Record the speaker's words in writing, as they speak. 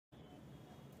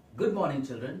Good morning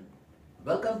children.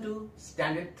 Welcome to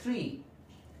Standard 3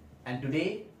 and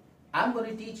today I'm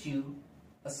going to teach you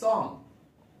a song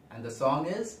and the song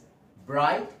is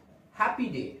Bright Happy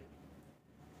Day.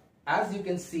 As you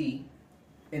can see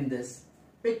in this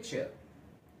picture,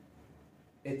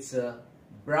 it's a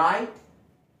bright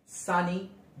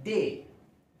sunny day.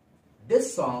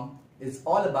 This song is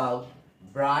all about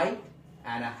bright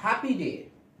and a happy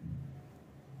day.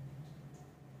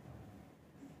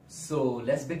 So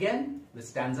let's begin with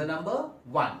stanza number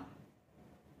 1.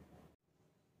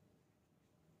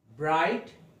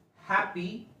 Bright,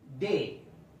 happy day.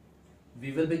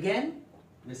 We will begin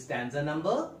with stanza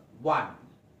number 1.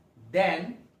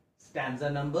 Then stanza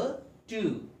number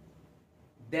 2.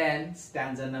 Then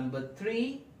stanza number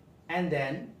 3. And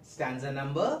then stanza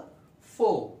number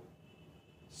 4.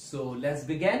 So let's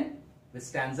begin with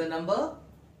stanza number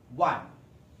 1.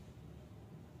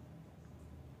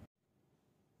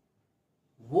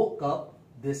 Woke up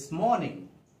this morning.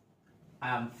 I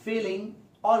am feeling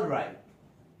alright.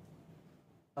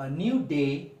 A new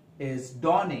day is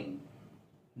dawning,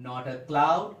 not a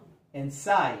cloud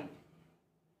inside.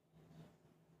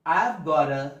 I've got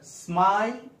a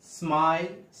smile, smile,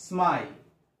 smile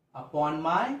upon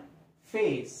my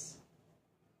face.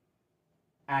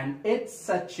 And it's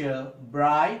such a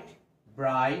bright,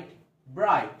 bright,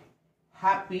 bright,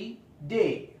 happy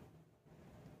day.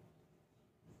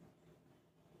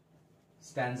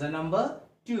 Stanza number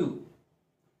 2.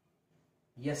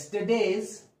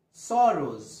 Yesterday's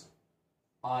sorrows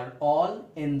are all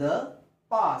in the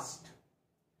past.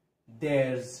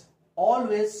 There's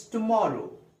always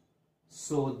tomorrow,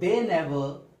 so they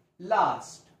never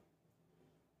last.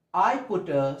 I put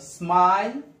a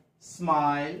smile,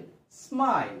 smile,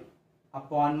 smile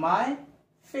upon my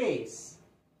face.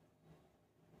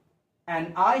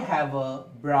 And I have a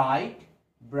bright,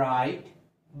 bright,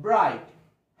 bright,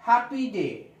 happy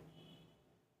day.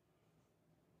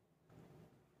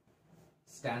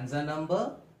 Stanza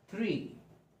number 3.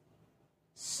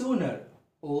 Sooner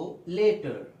or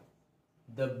later,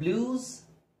 the blues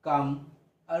come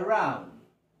around.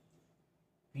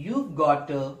 You've got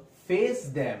to face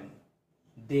them.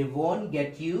 They won't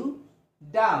get you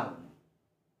down.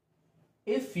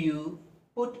 If you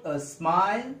put a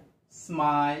smile,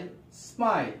 smile,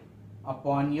 smile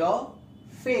upon your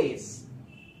face,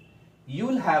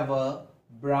 you'll have a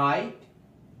bright,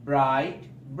 bright,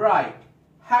 bright,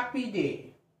 happy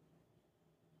day.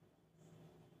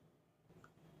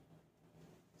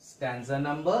 Stanza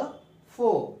number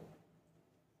 4.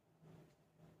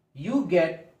 You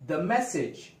get the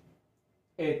message.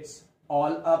 It's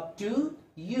all up to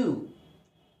you.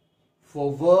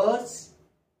 For worse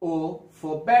or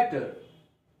for better,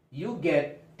 you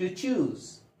get to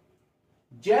choose.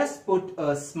 Just put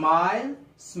a smile,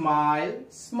 smile,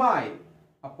 smile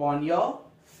upon your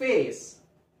face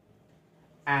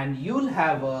and you'll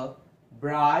have a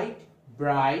bright,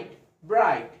 bright,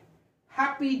 bright,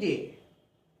 happy day.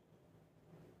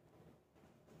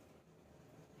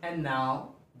 And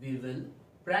now we will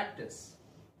practice.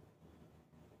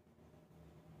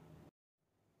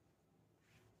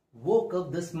 Woke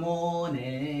up this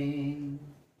morning,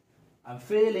 I'm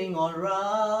feeling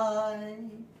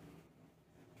alright.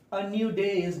 A new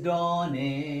day is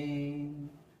dawning,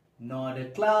 not a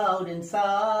cloud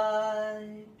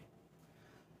inside.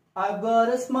 I've got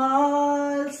a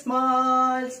smile,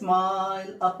 smile,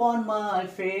 smile upon my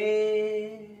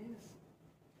face.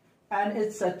 And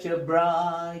it's such a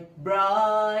bright,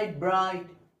 bright, bright,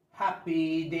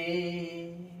 happy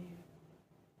day.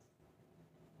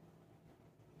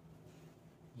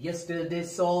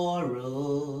 Yesterday's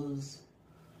sorrows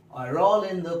are all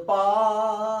in the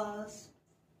past.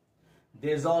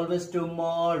 There's always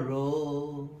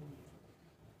tomorrow,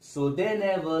 so they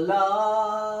never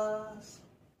last.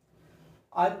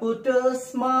 I put a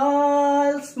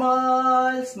smile,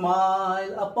 smile,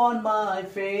 smile upon my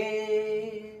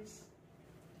face.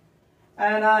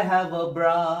 And I have a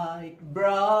bright,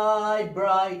 bright,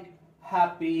 bright,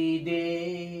 happy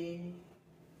day.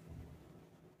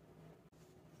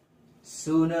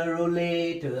 Sooner or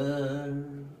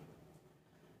later,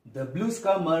 the blues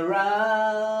come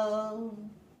around.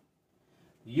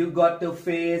 You got to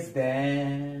face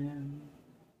them.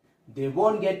 They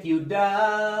won't get you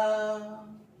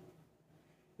down.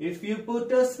 If you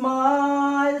put a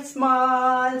smile,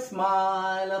 smile,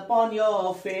 smile upon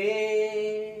your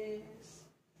face,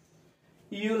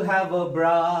 you'll have a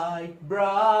bright,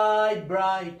 bright,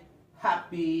 bright,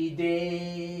 happy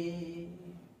day.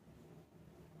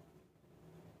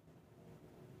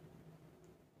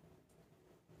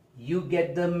 You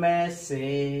get the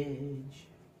message.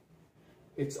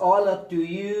 It's all up to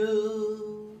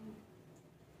you.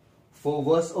 For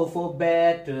worse or for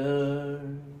better,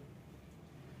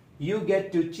 you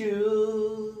get to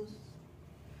choose.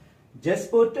 Just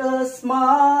put a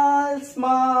smile,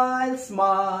 smile,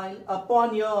 smile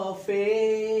upon your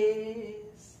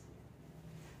face,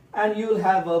 and you'll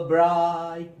have a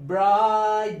bright,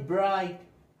 bright, bright,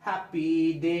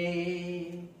 happy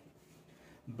day.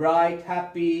 Bright,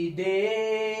 happy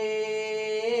day,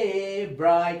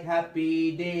 bright,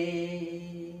 happy day.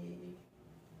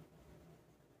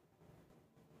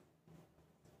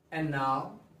 And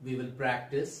now we will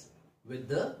practice with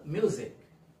the music.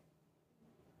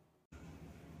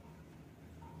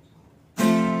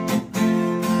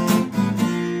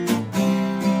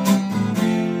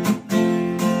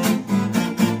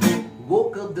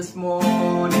 Woke up this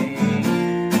morning,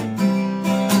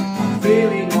 I'm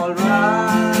feeling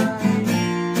alright.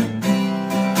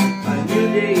 A new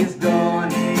day is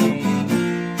dawning,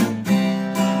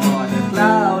 not a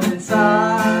cloud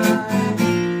inside.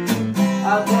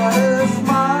 I've got a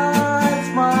smile,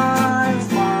 smile,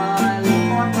 smile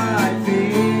upon my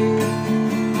face,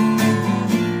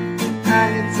 and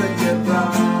it's such a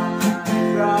bright,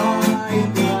 bright,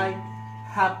 bright,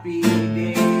 happy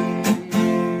day.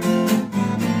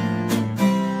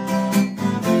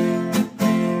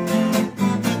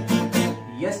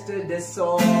 Yesterday's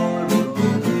sorrows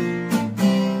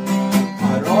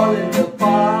are all in the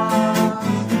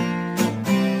past.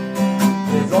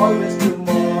 There's always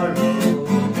tomorrow,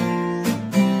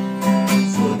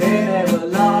 so they never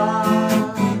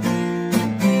last.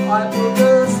 I put a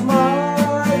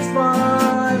smile,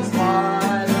 smile,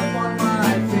 smile upon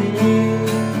my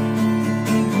face,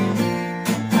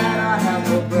 and I have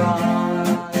a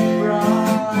bright,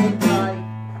 bright, bright,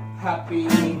 happy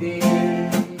day.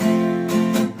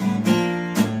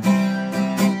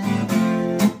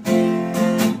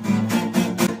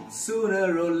 Sooner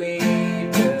or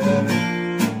later,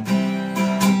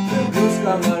 the blues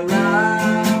come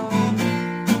around.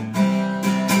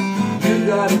 You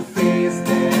gotta face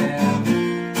them,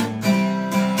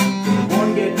 they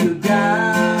won't get you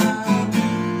down.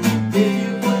 If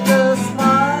you put a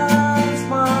smile,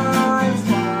 smile,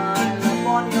 smile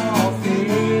upon your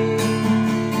face,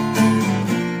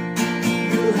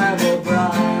 you have a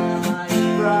bright,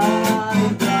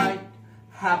 bright, bright,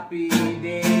 happy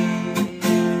day.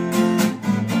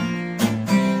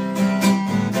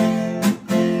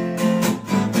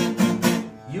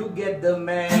 Get the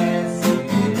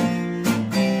message,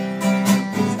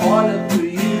 it's all up to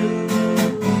you.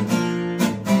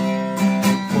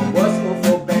 For worse or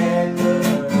for better,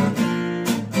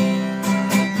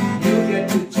 you get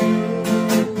to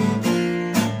choose.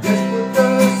 Just put a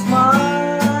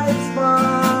smile,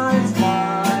 smile,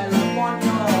 smile upon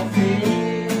your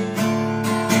face,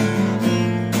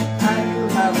 and you'll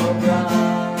have a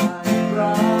bright,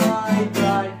 bright,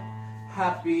 bright,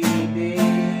 happy day.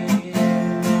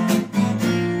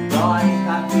 Bright,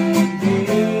 happy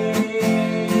day,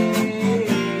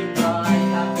 bright,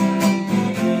 happy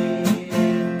day.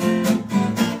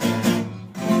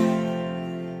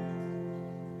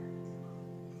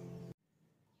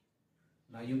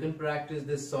 Now you can practice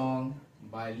this song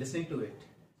by listening to it.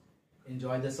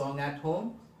 Enjoy the song at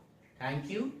home. Thank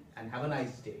you and have a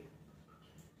nice day.